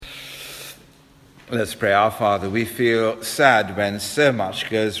Let's pray. Our Father, we feel sad when so much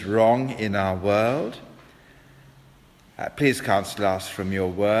goes wrong in our world. Please counsel us from your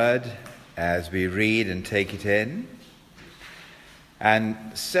word as we read and take it in, and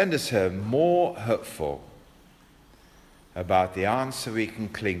send us home more hopeful about the answer we can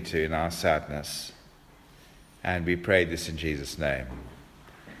cling to in our sadness. And we pray this in Jesus' name.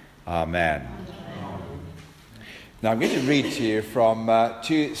 Amen. Now I'm going to read to you from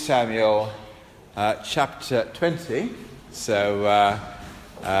 2 Samuel chapter 20. So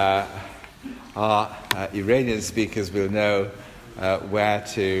our Iranian speakers will know where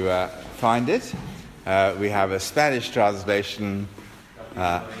to find it. We have a Spanish translation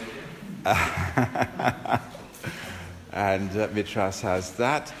and Mitras has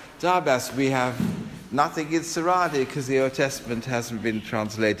that. Darbas, we have nothing in Sarani because the Old Testament hasn't been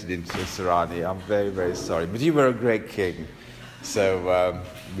translated into Sarani. I'm very, very sorry. But you were a great king. So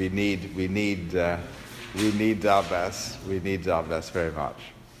we need Darbas. We need Darbas very much.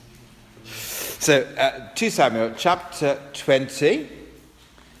 So 2 Samuel chapter 20.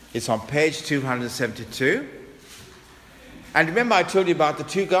 It's on page 272. And remember I told you about the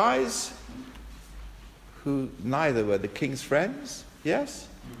two guys who neither were the king's friends? Yes?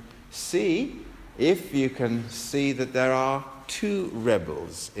 See if you can see that there are two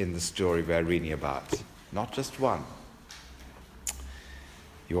rebels in the story we're reading about, not just one.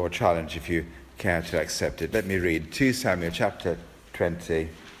 Your challenge if you care to accept it. Let me read 2 Samuel chapter 20,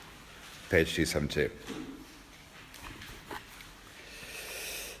 page 272.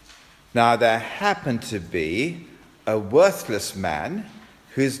 Now there happened to be a worthless man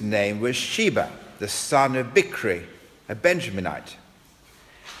whose name was Sheba, the son of Bichri, a Benjaminite.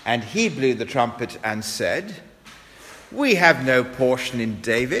 And he blew the trumpet and said, "We have no portion in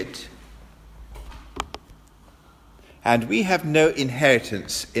David, and we have no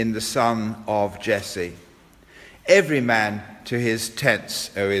inheritance in the son of Jesse. Every man to his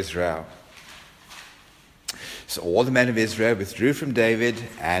tents, O Israel." So all the men of Israel withdrew from David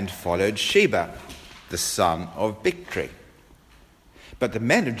and followed Sheba, the son of Bichri. But the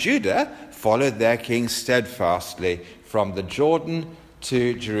men of Judah followed their king steadfastly from the Jordan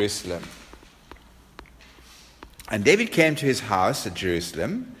to Jerusalem. And David came to his house at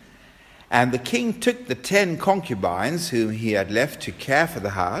Jerusalem, and the king took the 10 concubines whom he had left to care for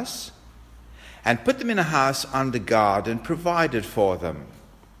the house, and put them in a house under guard and provided for them,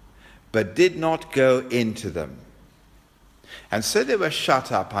 but did not go into them. And so they were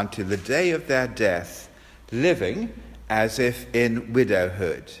shut up until the day of their death, living as if in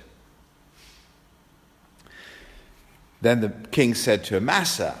widowhood. Then the king said to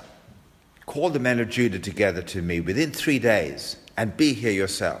Amasa, "Call the men of Judah together to me within 3 days, and be here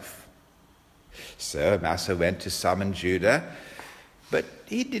yourself." So Amasa went to summon Judah, but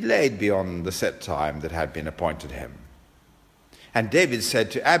he delayed beyond the set time that had been appointed him. And David said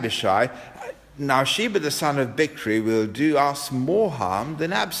to Abishai, "Now Sheba the son of Bichri will do us more harm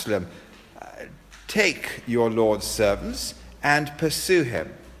than Absalom. Take your Lord's servants and pursue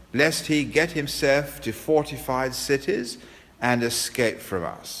him, lest he get himself to fortified cities and escape from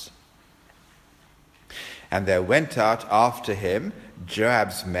us." And there went out after him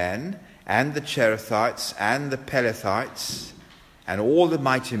Joab's men, and the Cherethites, and the Pelethites, and all the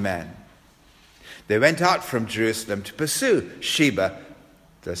mighty men. They went out from Jerusalem to pursue Sheba,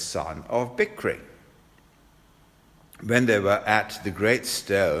 the son of Bichri. When they were at the great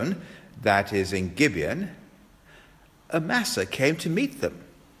stone that is in Gibeon, Amasa came to meet them.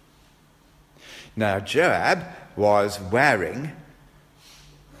 Now Joab was wearing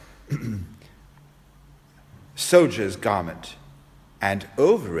soldier's garment, and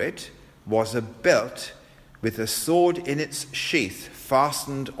over it was a belt with a sword in its sheath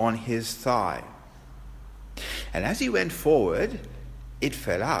fastened on his thigh. And as he went forward, it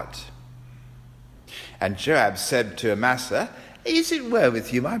fell out. And Joab said to Amasa, "Is it well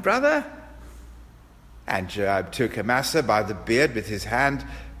with you, my brother?" And Joab took Amasa by the beard with his hand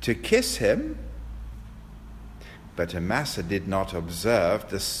to kiss him. But Amasa did not observe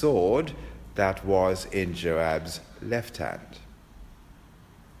the sword that was in Joab's left hand.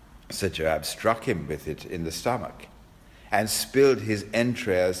 So Joab struck him with it in the stomach, and spilled his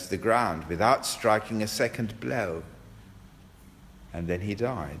entrails to the ground without striking a second blow. And then he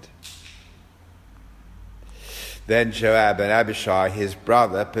died. Then Joab and Abishai, his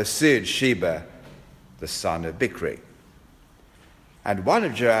brother, pursued Sheba, the son of Bichri. And one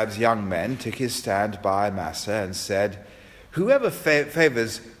of Joab's young men took his stand by Amasa and said, "Whoever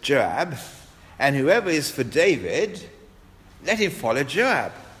favors Joab, and whoever is for David, let him follow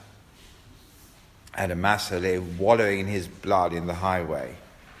Joab." And Amasa lay wallowing in his blood in the highway.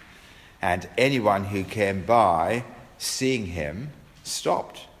 and anyone who came by, seeing him,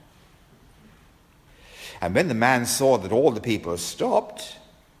 stopped. And when the man saw that all the people stopped,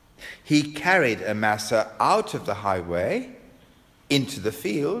 he carried Amasa out of the highway into the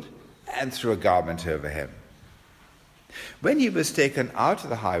field and threw a garment over him. When he was taken out of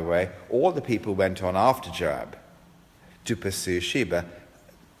the highway, all the people went on after Joab to pursue Sheba,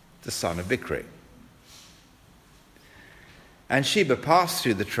 the son of Bichri. And Sheba passed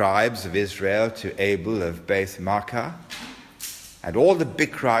through the tribes of Israel to Abel of Beth Maachah, and all the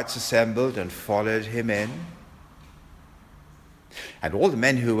Bichrites assembled and followed him in. And all the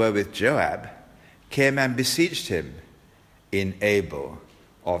men who were with Joab came and besieged him in Abel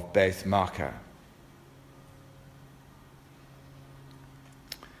of Beth Maachah.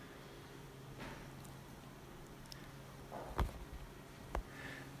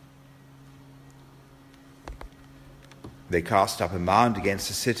 They cast up a mound against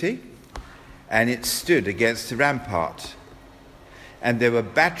the city, and it stood against the rampart, and they were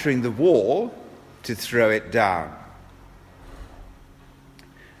battering the wall to throw it down.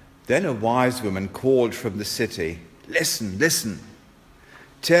 Then a wise woman called from the city, "Listen, listen.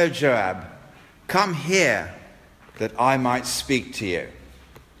 Tell Joab, come here, that I might speak to you."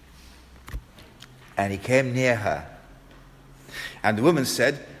 And he came near her. And the woman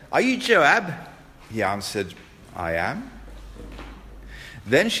said, "Are you Joab?" He answered, "I am."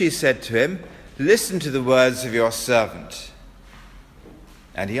 Then she said to him, "Listen to the words of your servant."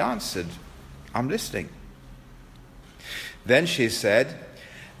 And he answered, "I'm listening." Then she said,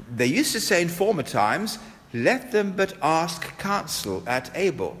 "They used to say in former times, 'Let them but ask counsel at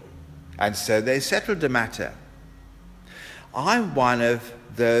Abel.' And so they settled the matter. I'm one of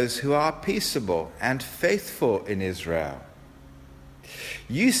those who are peaceable and faithful in Israel.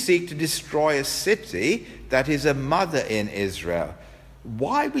 You seek to destroy a city that is a mother in Israel.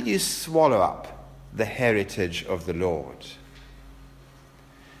 Why will you swallow up the heritage of the Lord?"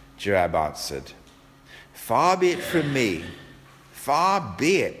 Joab answered, "Far be it from me, far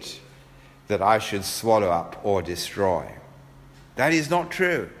be it that I should swallow up or destroy. That is not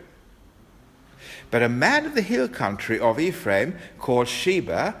true. But a man of the hill country of Ephraim, called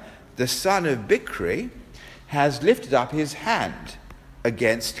Sheba, the son of Bichri, has lifted up his hand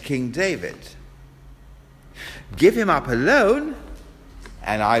against King David. Give him up alone,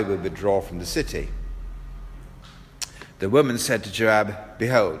 and I will withdraw from the city." The woman said to Joab,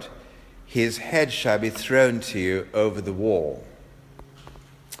 "Behold, his head shall be thrown to you over the wall."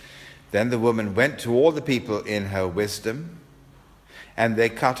 Then the woman went to all the people in her wisdom, and they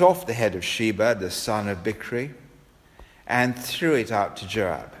cut off the head of Sheba, the son of Bichri, and threw it out to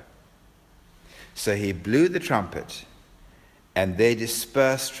Joab. So he blew the trumpet, and they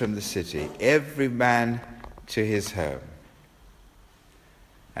dispersed from the city, every man to his home.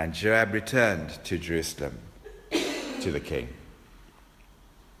 And Joab returned to Jerusalem to the king.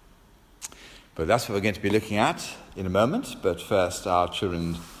 But that's what we're going to be looking at in a moment. But first, our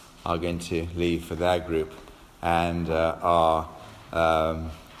children are going to leave for their group, and our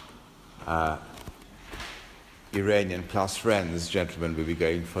Iranian plus friends gentlemen will be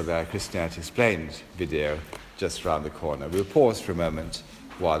going for their Christianity Explained video just around the corner. We'll pause for a moment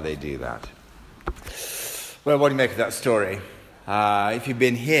while they do that. Well, what do you make of that story? If you've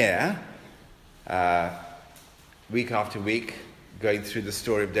been here week after week going through the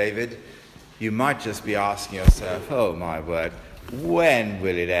story of David, you might just be asking yourself, "Oh my word, when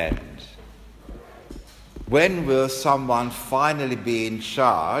will it end? When will someone finally be in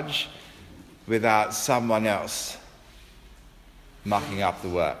charge without someone else mucking up the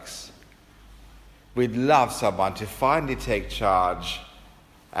works?" We'd love someone to finally take charge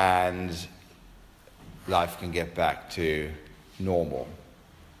and life can get back to normal.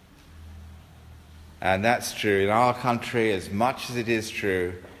 And that's true in our country as much as it is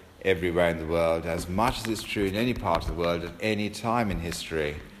true everywhere in the world, as much as it's true in any part of the world at any time in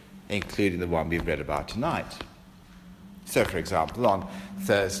history, including the one we've read about tonight. So, for example, on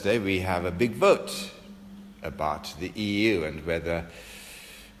Thursday we have a big vote about the EU and whether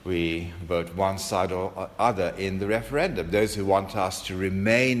we vote one side or other in the referendum. Those who want us to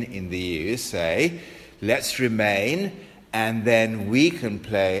remain in the EU say, let's remain, and then we can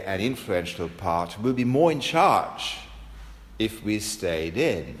play an influential part. We'll be more in charge if we stayed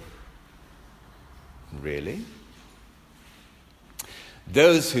in. Really?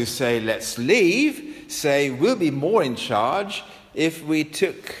 Those who say, let's leave, say we'll be more in charge if we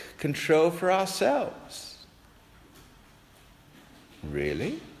took control for ourselves.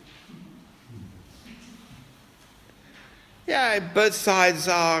 Really? Yeah, both sides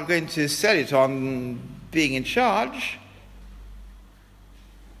are going to sell it on being in charge.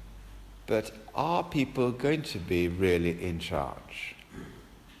 but are people going to be really in charge?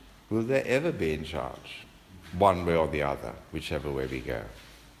 Will they ever be in charge? One way or the other, whichever way we go.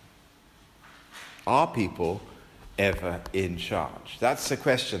 Are people ever in charge? That's a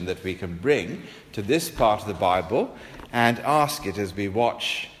question that we can bring to this part of the Bible and ask it as we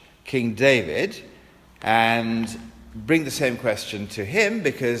watch King David, and bring the same question to him,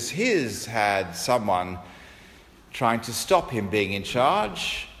 because he's had someone trying to stop him being in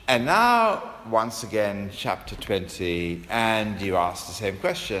charge. And now, once again, chapter 20, and you ask the same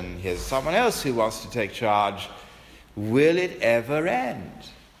question. Here's someone else who wants to take charge. Will it ever end?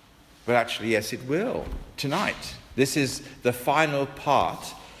 Well, actually, yes, it will. Tonight. This is the final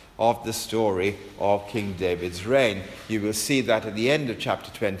part of the story of King David's reign. You will see that at the end of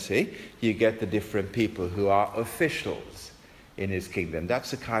chapter 20, you get the different people who are officials in his kingdom.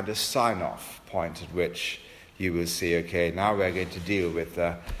 That's a kind of sign-off point at which you will see, okay, now we're going to deal with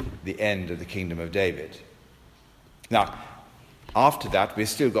the end of the kingdom of David. Now, after that, we've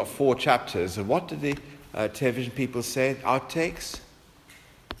still got 4 chapters. And what did the television people say? Outtakes?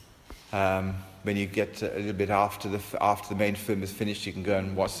 When you get a little bit after the main film is finished, you can go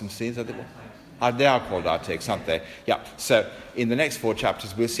and watch some scenes. They are called outtakes, aren't they? Yeah. So in the next 4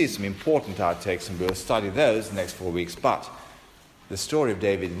 chapters, we'll see some important outtakes, and we'll study those the next 4 weeks. But the story of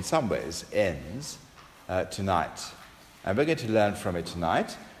David, in some ways, ends tonight. And we're going to learn from it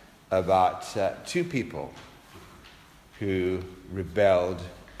tonight about 2 people who rebelled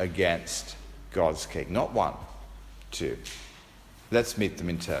against God's king. Not 1, 2. Let's meet them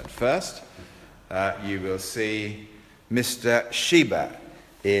in turn. First, you will see Mr. Sheba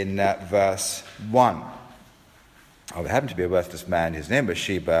in verse 1. Oh, there happened to be a worthless man. His name was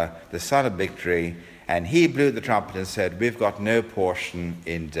Sheba, the son of Bichri, and he blew the trumpet and said, "We've got no portion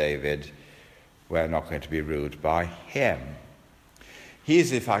in David. We're not going to be ruled by him."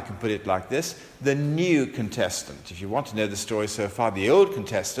 He's, if I can put it like this, the new contestant. If you want to know the story so far, the old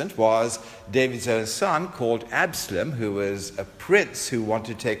contestant was David's own son called Absalom, who was a prince who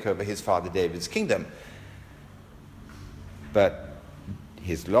wanted to take over his father David's kingdom. But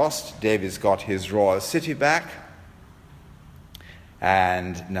he's lost. David's got his royal city back.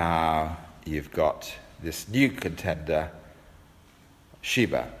 And now you've got this new contender,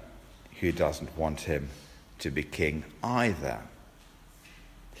 Sheba, who doesn't want him to be king either.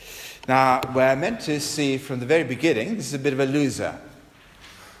 Now, we're meant to see from the very beginning, this is a bit of a loser.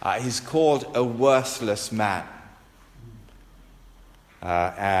 He's called a worthless man.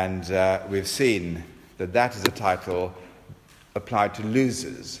 And we've seen that that is a title applied to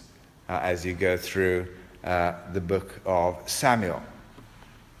losers as you go through the book of Samuel.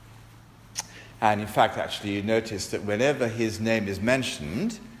 And in fact, actually, you notice that whenever his name is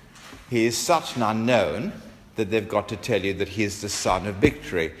mentioned, he is such an unknown that they've got to tell you that he is the son of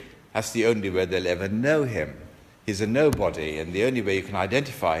Bichri. That's the only way they'll ever know him. He's a nobody, and the only way you can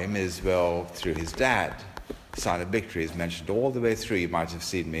identify him is, well, through his dad. Son of Bichri is mentioned all the way through. You might have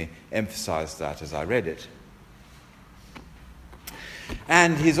seen me emphasize that as I read it.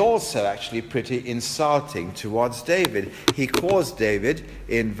 And he's also actually pretty insulting towards David. He calls David,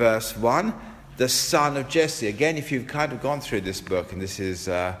 in verse 1, the son of Jesse. Again, if you've kind of gone through this book, and this is...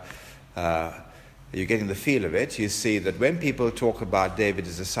 you're getting the feel of it, you see that when people talk about David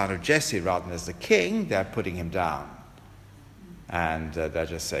as the son of Jesse rather than as the king, they're putting him down. And they're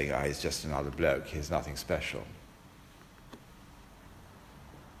just saying, he's just another bloke, he's nothing special.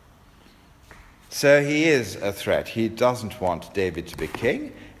 So he is a threat. He doesn't want David to be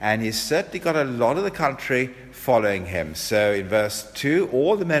king, and he's certainly got a lot of the country following him. So in verse 2,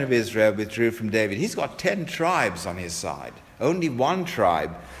 all the men of Israel withdrew from David. He's got 10 tribes on his side. Only 1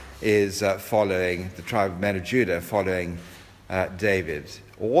 tribe is following, the tribe of men of Judah, following David.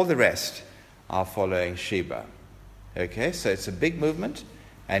 All the rest are following Sheba. Okay, so it's a big movement,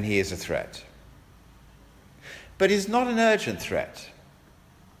 and he is a threat. But he's not an urgent threat.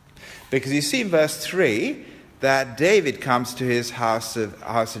 Because you see in verse 3 that David comes to his house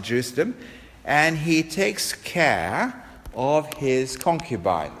of Jerusalem, and he takes care of his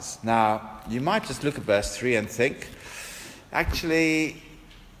concubines. Now, you might just look at verse 3 and think, actually,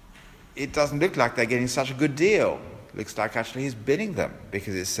 it doesn't look like they're getting such a good deal. It looks like actually he's bidding them,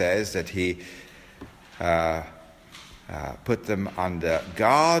 because it says that he put them under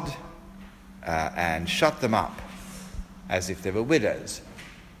guard and shut them up as if they were widows.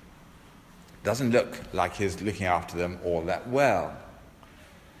 Doesn't look like he's looking after them all that well.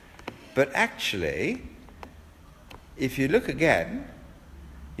 But actually, if you look again,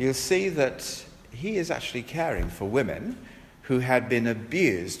 you'll see that he is actually caring for women who had been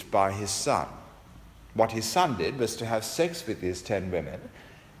abused by his son. What his son did was to have sex with these 10 women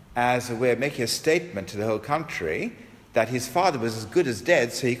as a way of making a statement to the whole country that his father was as good as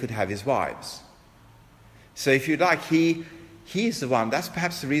dead so he could have his wives. So if you like, he's the one, that's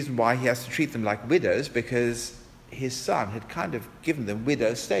perhaps the reason why he has to treat them like widows, because his son had kind of given them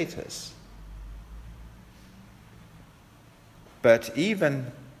widow status. But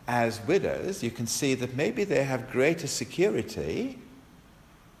even as widows, you can see that maybe they have greater security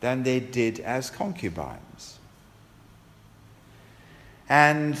than they did as concubines.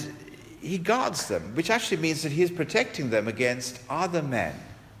 And he guards them, which actually means that he's protecting them against other men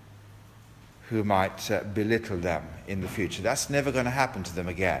who might belittle them in the future. That's never going to happen to them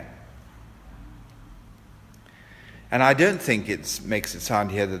again. And I don't think it makes it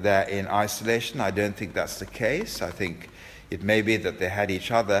sound here that they're in isolation. I don't think that's the case. I think it may be that they had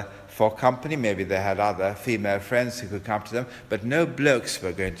each other for company. Maybe they had other female friends who could come to them. But no blokes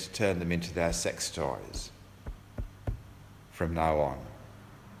were going to turn them into their sex toys from now on.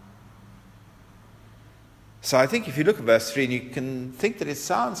 So I think if you look at verse 3, and you can think that it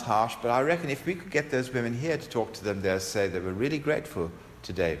sounds harsh, but I reckon if we could get those women here to talk to them, they'll say they were really grateful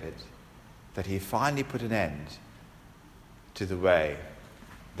to David that he finally put an end to the way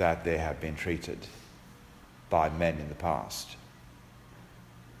that they have been treated by men in the past.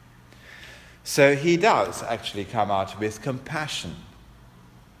 So he does actually come out with compassion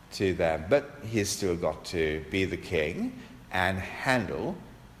to them, but he's still got to be the king and handle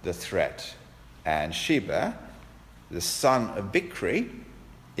the threat. And Sheba, the son of Bichri,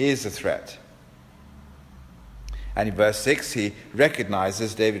 is a threat. And in verse 6,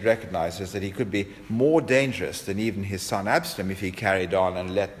 David recognizes that he could be more dangerous than even his son Absalom if he carried on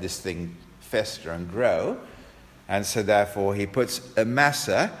and let this thing fester and grow. And so therefore he puts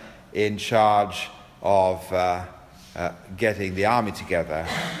Amasa in charge of getting the army together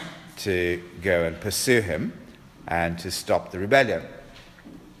to go and pursue him and to stop the rebellion.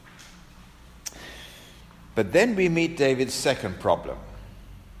 But then we meet David's second problem.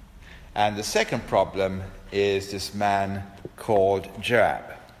 And the second problem is this man called Joab.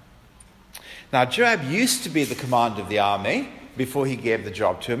 Now, Joab used to be the commander of the army before he gave the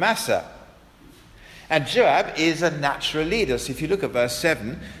job to Amasa. And Joab is a natural leader. So if you look at verse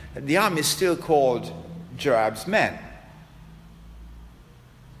 7, the army is still called Joab's men.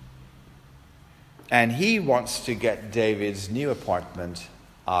 And he wants to get David's new appointment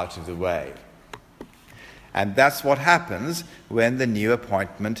out of the way. And that's what happens when the new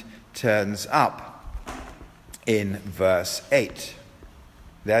appointment turns up in verse 8.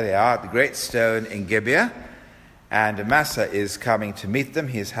 There they are at the great stone in Gibeah, and Amasa is coming to meet them.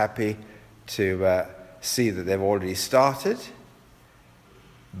 He's happy to see that they've already started.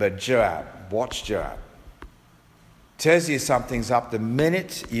 But Joab, watch Joab, tells you something's up the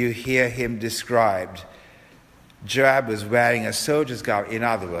minute you hear him described. Joab was wearing a soldier's garb. In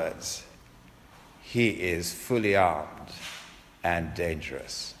other words, he is fully armed and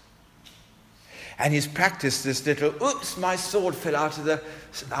dangerous. And he's practiced this little, oops, my sword fell out of the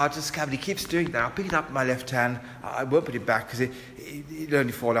scabbard. He keeps doing that. I'll pick it up with my left hand. I won't put it back because it'll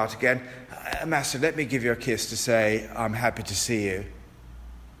only fall out again. Master, let me give you a kiss to say, I'm happy to see you,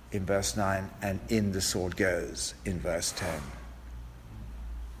 in verse 9. And in the sword goes, in verse 10.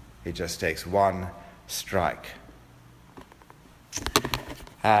 It just takes one strike.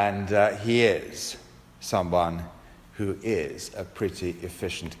 And he is someone who is a pretty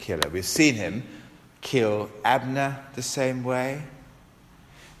efficient killer. We've seen him kill Abner the same way.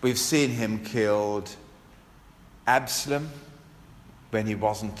 We've seen him killed Absalom when he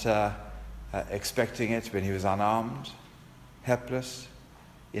wasn't expecting it, when he was unarmed, helpless,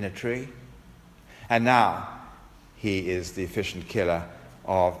 in a tree. And now he is the efficient killer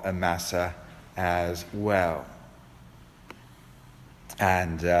of Amasa as well.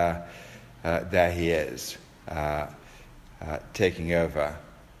 And there he is, taking over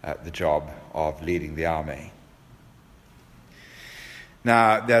the job of leading the army.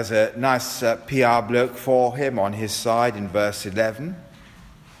 Now, there's a nice PR bloke for him on his side in verse 11.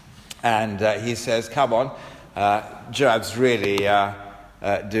 And he says, come on, Joab's really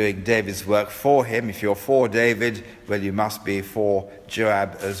doing David's work for him. If you're for David, well, you must be for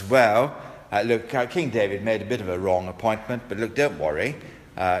Joab as well. Look, King David made a bit of a wrong appointment, but look, don't worry.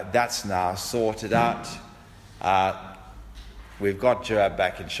 That's now sorted out. We've got Joab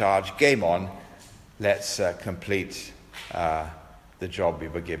back in charge. Game on. Let's complete the job we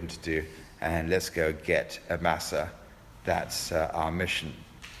were given to do, and let's go get Amasa. That's our mission.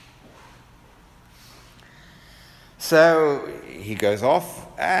 So he goes off,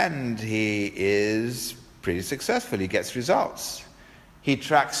 and he is pretty successful. He gets results. He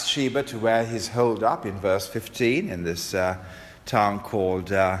tracks Sheba to where he's holed up in verse 15 in this town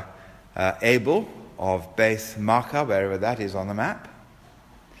called Abel of Beth Makkah, wherever that is on the map.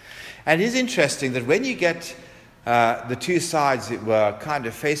 And it is interesting that when you get the two sides that were kind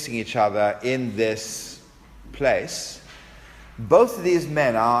of facing each other in this place, both of these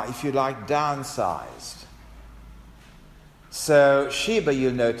men are, if you like, downsized. So Sheba,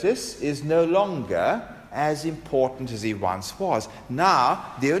 you'll notice, is no longer as important as he once was.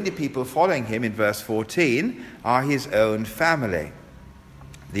 Now, the only people following him in verse 14 are his own family,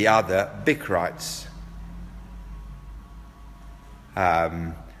 the other Bichrites.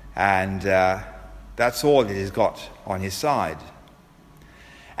 That's all that he's got on his side.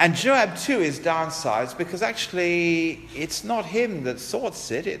 And Joab too is downsized because actually it's not him that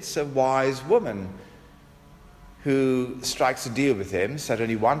sorts it, it's a wise woman who strikes a deal with him so that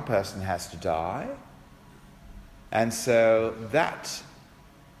only one person has to die. And so that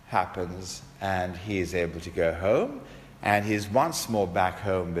happens and he is able to go home, and he's once more back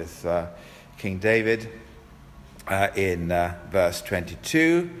home with King David in verse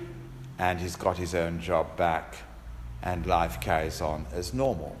 22, and he's got his own job back and life carries on as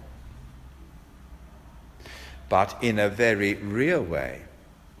normal. But in a very real way,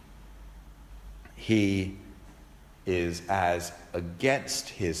 he is as against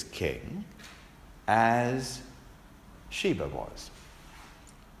his king as Sheba was.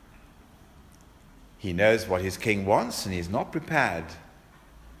 He knows what his king wants and he's not prepared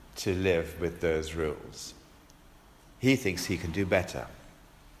to live with those rules. He thinks he can do better.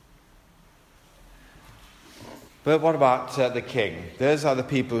 But what about the king? Those are the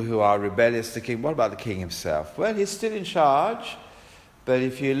people who are rebellious to the king. What about the king himself? Well, he's still in charge, but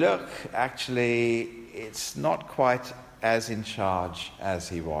if you look, actually, it's not quite as in charge as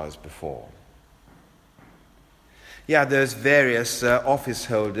he was before. Yeah, there's various office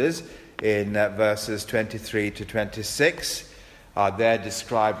holders in verses 23 to 26. They're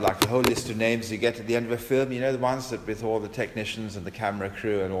described like the whole list of names you get at the end of a film, the ones that with all the technicians and the camera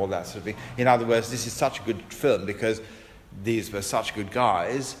crew and all that sort of thing. In other words, this is such a good film because these were such good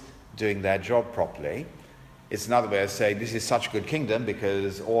guys doing their job properly. It's another way of saying this is such a good kingdom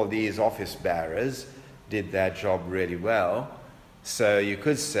because all these office bearers did their job really well. So you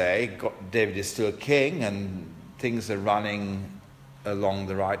could say David is still king and things are running along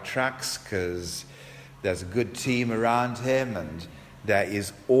the right tracks because there's a good team around him and there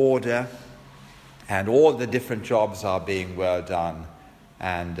is order and all the different jobs are being well done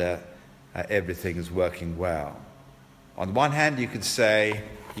and everything is working well. On the one hand, you could say,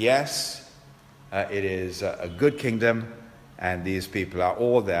 yes, it is a good kingdom and these people are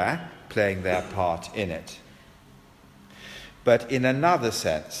all there playing their part in it. But in another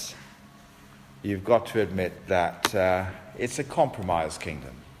sense, you've got to admit that it's a compromised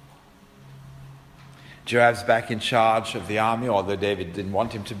kingdom. Joab's back in charge of the army, although David didn't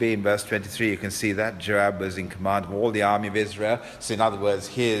want him to be. In verse 23, you can see that. Joab was in command of all the army of Israel. So in other words,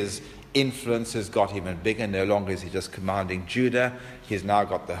 his influence has got even bigger. No longer is he just commanding Judah. He's now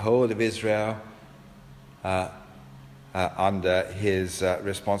got the whole of Israel under his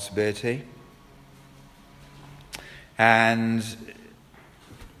responsibility. And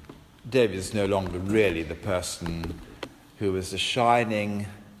David is no longer really the person who was the shining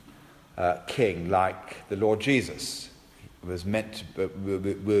king like the Lord Jesus was meant to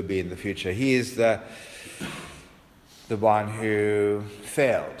will be in the future. He is the one who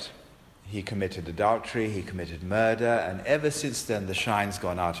failed. He committed adultery, he committed murder, and ever since then the shine's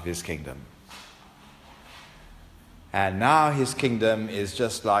gone out of his kingdom. And now his kingdom is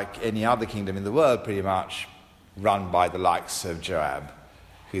just like any other kingdom in the world, pretty much run by the likes of Joab,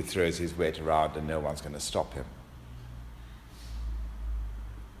 who throws his weight around and no one's going to stop him.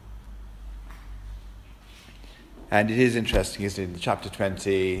 And it is interesting, isn't it? In chapter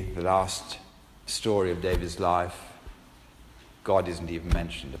 20, the last story of David's life, God isn't even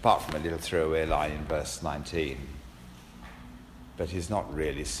mentioned, apart from a little throwaway line in verse 19. But he's not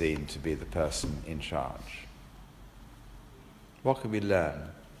really seen to be the person in charge. What can we learn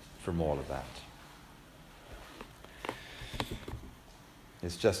from all of that?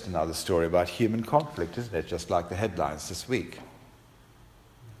 It's just another story about human conflict, isn't it? Just like the headlines this week.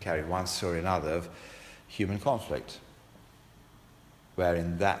 Carry one story or another of human conflict. We're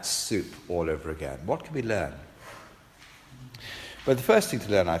in that soup all over again. What can we learn? But the first thing to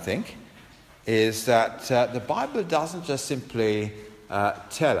learn, I think, is that the Bible doesn't just simply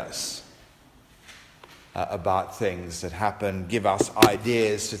tell us about things that happen, give us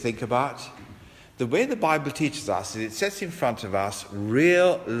ideas to think about. The way the Bible teaches us is it sets in front of us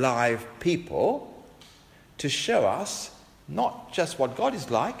real live people to show us not just what God is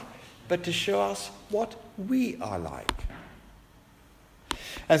like, but to show us what we are like.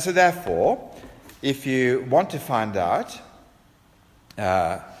 And so therefore, if you want to find out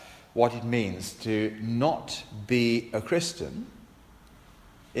what it means to not be a Christian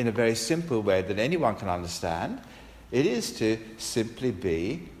in a very simple way that anyone can understand, it is to simply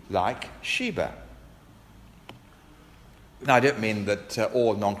be like Sheba. Now, I don't mean that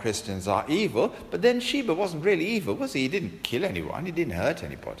all non-Christians are evil, but then Sheba wasn't really evil, was he? He didn't kill anyone, he didn't hurt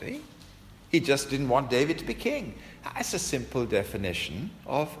anybody. He just didn't want David to be king. That's a simple definition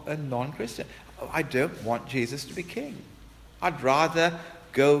of a non-Christian. I don't want Jesus to be king. I'd rather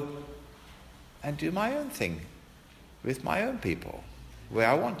go and do my own thing with my own people, where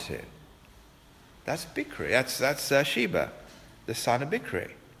I want to. That's Bichri. That's Sheba, the son of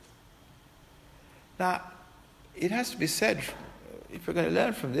Bichri. Now, it has to be said, if we're going to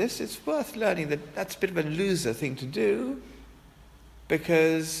learn from this, it's worth learning that that's a bit of a loser thing to do,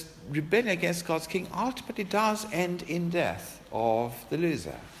 because rebellion against God's king ultimately does end in death of the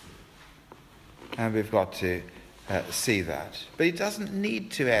loser. And we've got to see that. But it doesn't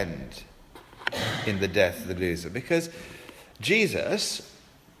need to end in the death of the loser, because Jesus,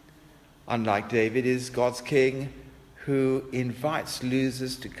 unlike David, is God's king who invites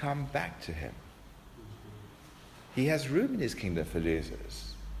losers to come back to him. He has room in his kingdom for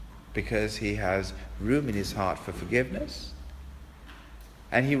losers, because he has room in his heart for forgiveness,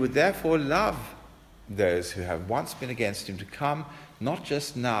 and he would therefore love those who have once been against him to come, not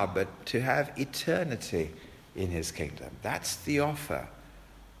just now, but to have eternity in his kingdom. That's the offer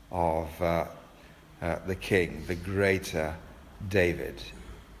of the king, the greater David,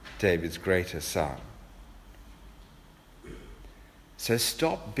 David's greater son. So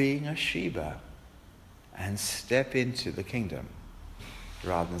stop being a Sheba and step into the kingdom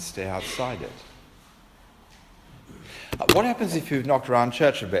rather than stay outside it. What happens if you've knocked around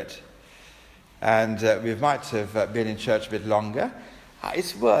church a bit and we might have been in church a bit longer?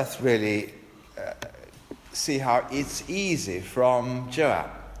 It's worth really see how it's easy from Joab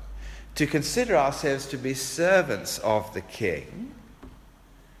to consider ourselves to be servants of the king,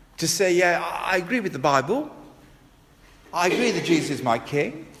 to say, yeah, I agree with the Bible, I agree that Jesus is my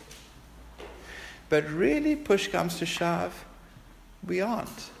king, but really, push comes to shove, we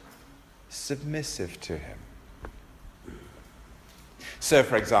aren't submissive to him. So,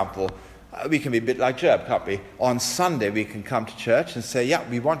 for example, we can be a bit like Joab, can't we? On Sunday, we can come to church and say, yeah,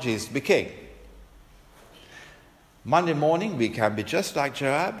 we want Jesus to be king. Monday morning, we can be just like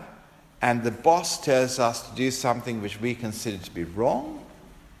Joab, and the boss tells us to do something which we consider to be wrong,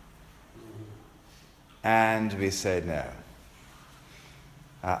 and we say, no.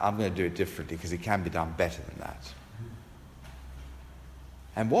 I'm going to do it differently because it can be done better than that.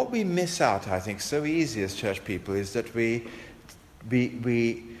 And what we miss out, I think, so easy as church people is that we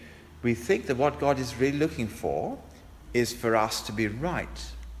think that what God is really looking for is for us to be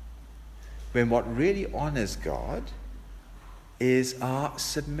right, when what really honors God is our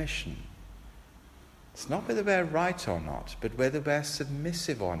submission. It's not whether we're right or not, but whether we're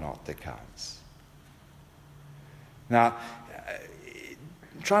submissive or not that counts. Now,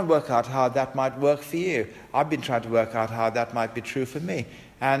 try and work out how that might work for you. I've been trying to work out how that might be true for me.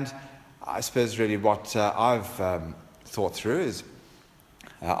 And I suppose really what I've thought through is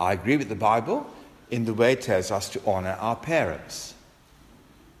I agree with the Bible in the way it tells us to honor our parents.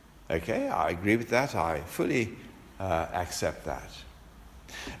 Okay, I agree with that. I fully accept that.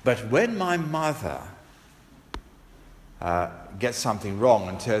 But when my mother gets something wrong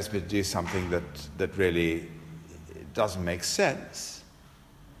and tells me to do something that really doesn't make sense,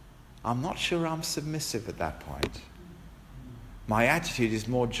 I'm not sure I'm submissive at that point. My attitude is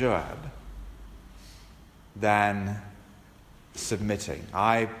more Joab than submitting.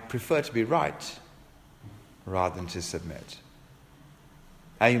 I prefer to be right rather than to submit.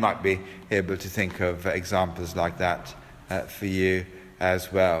 And you might be able to think of examples like that for you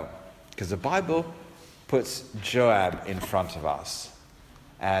as well. Because the Bible puts Joab in front of us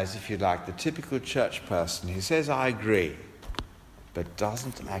as, if you like, the typical church person who says, I agree, but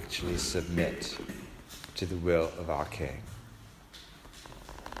doesn't actually submit to the will of our King.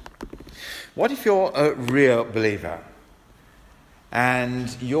 What if you're a real believer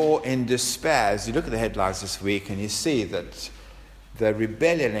and you're in despair as you look at the headlines this week and you see that the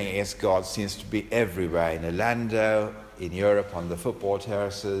rebellion against God seems to be everywhere, in Orlando, in Europe, on the football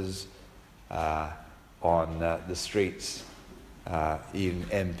terraces, on the streets, even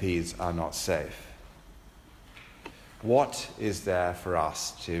MPs are not safe. What is there for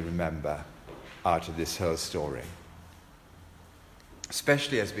us to remember out of this whole story?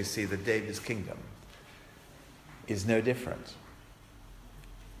 Especially as we see that David's kingdom is no different.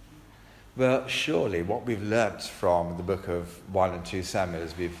 Well, surely what we've learnt from the book of 1 and 2 Samuel,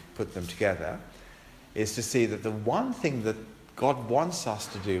 as we've put them together, is to see that the one thing that God wants us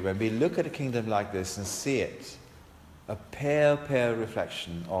to do when we look at a kingdom like this and see it, a pale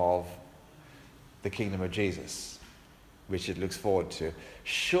reflection of the kingdom of Jesus, which it looks forward to,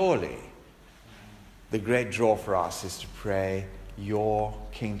 surely the great draw for us is to pray, your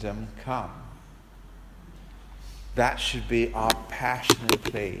kingdom come. That should be our passionate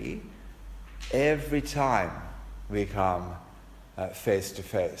plea every time we come face to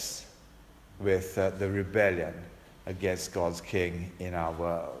face with the rebellion against God's king in our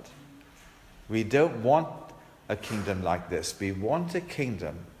world. We don't want a kingdom like this. We want a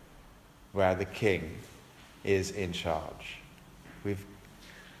kingdom where the king is in charge. We've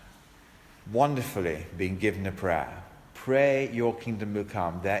wonderfully been given a prayer. Pray your kingdom will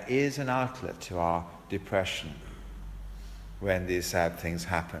come. There is an outlet to our depression when these sad things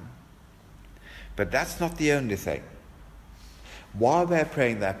happen. But that's not the only thing. While we're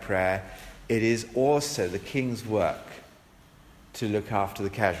praying that prayer, it is also the king's work to look after the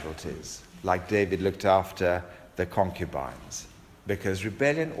casualties, like David looked after the concubines, because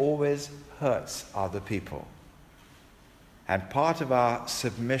rebellion always hurts other people. And part of our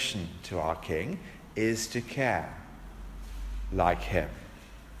submission to our king is to care like him.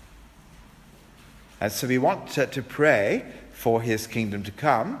 And so we want to pray for his kingdom to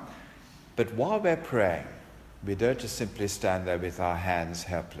come, but while we're praying, we don't just simply stand there with our hands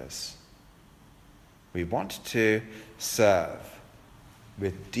helpless. We want to serve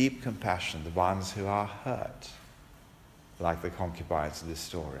with deep compassion the ones who are hurt, like the concubines of this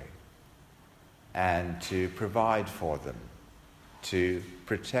story, and to provide for them, to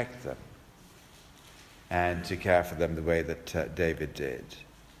protect them, and to care for them the way that David did.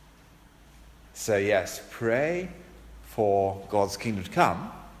 So yes, pray for God's kingdom to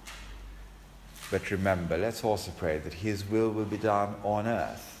come, but remember, let's also pray that his will be done on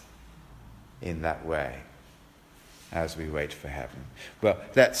earth in that way as we wait for heaven. Well,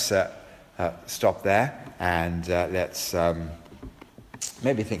 let's stop there and let's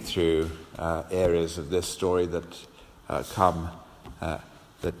maybe think through areas of this story that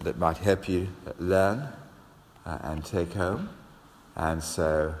that might help you learn and take home. And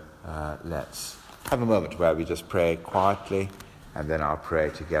so let's have a moment where we just pray quietly, and then I'll pray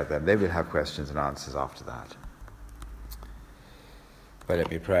together, and then we'll have questions and answers after that. But let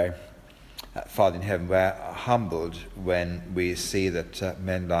me pray. Father in heaven, we're humbled when we see that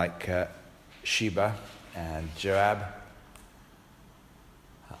men like Sheba and Joab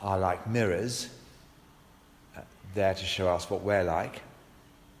are like mirrors, there to show us what we're like.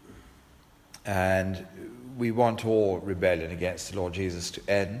 And we want all rebellion against the Lord Jesus to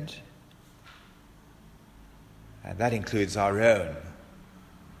end. And that includes our own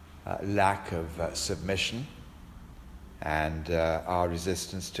lack of submission and our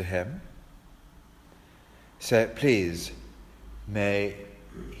resistance to him. So please, may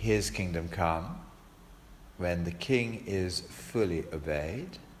his kingdom come when the king is fully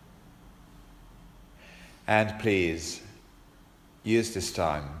obeyed. And please, use this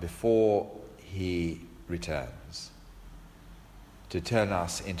time before he returns to turn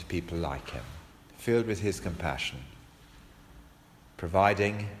us into people like him, filled with his compassion,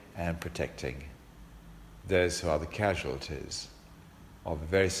 providing and protecting those who are the casualties of a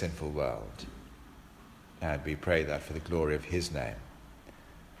very sinful world. And we pray that for the glory of his name.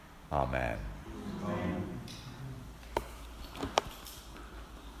 Amen. Amen.